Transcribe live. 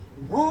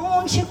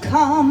won't you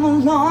come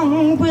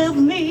along with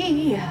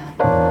me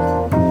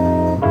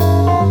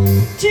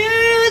to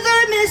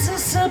the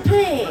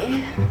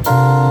Mississippi?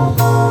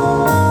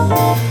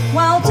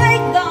 Well,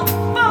 take the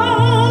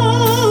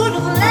boat to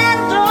the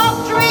land of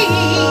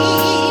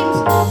dreams,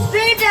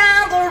 straight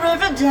down the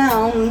river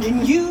down to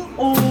New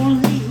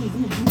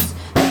Orleans.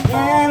 The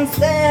band's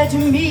there to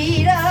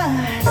meet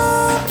us,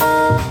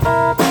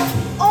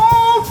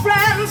 old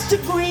friends to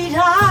greet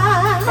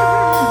us.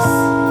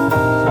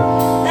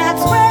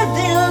 That's where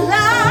the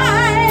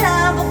line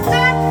and the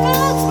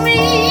platforms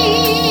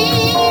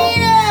meet.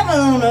 Heaven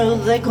on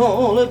earth they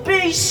call it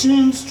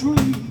Basin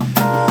Street.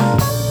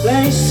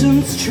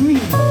 Basin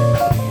Street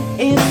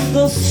is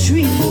the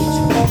street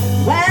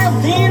where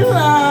the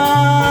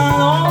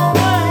line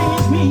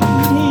always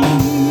meets.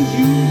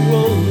 New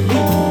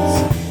Orleans,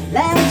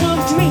 land of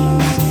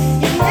dreams.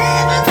 You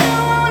never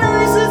know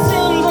unless it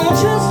seems on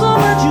just how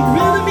much it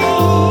really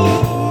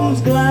means.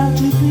 Glad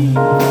to be,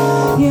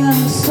 yeah,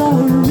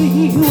 sorry.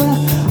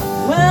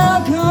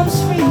 Welcome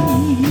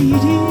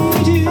sweet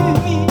to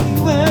me,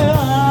 where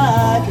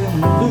I can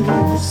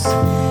lose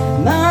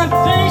my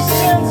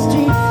Basin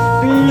Street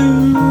blues.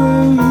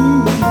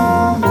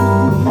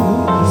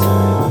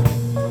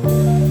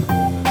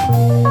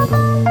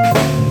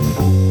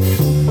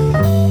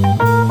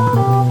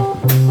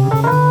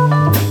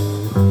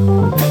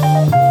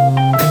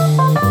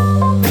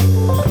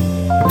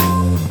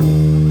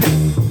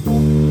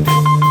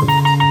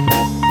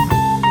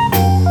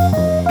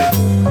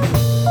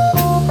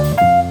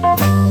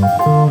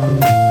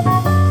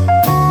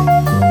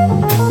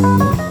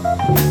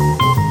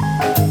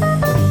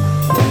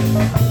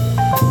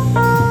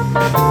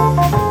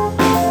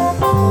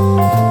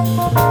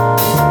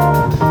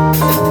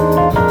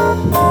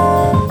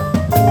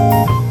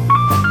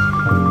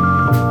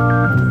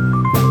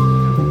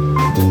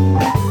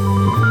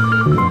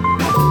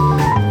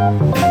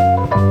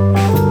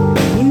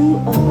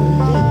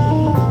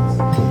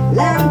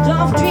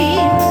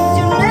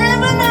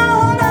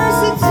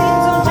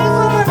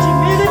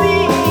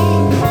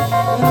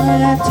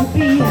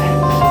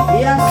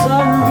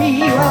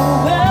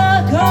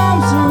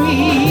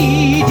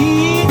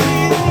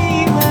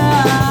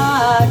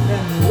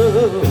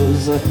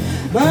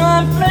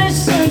 My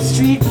Basin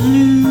Street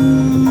blues.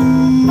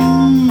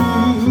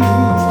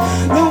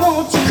 Now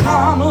won't you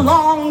come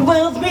along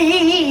with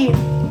me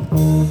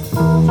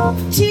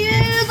to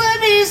the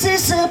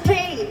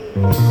Mississippi?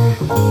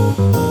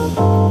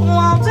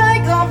 I'll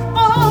take a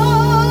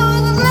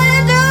boat, the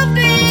land of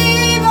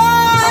dreams.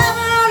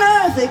 Heaven on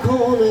earth they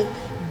call it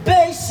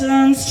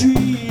Basin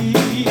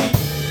Street.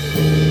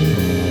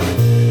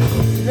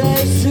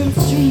 Basin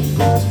Street.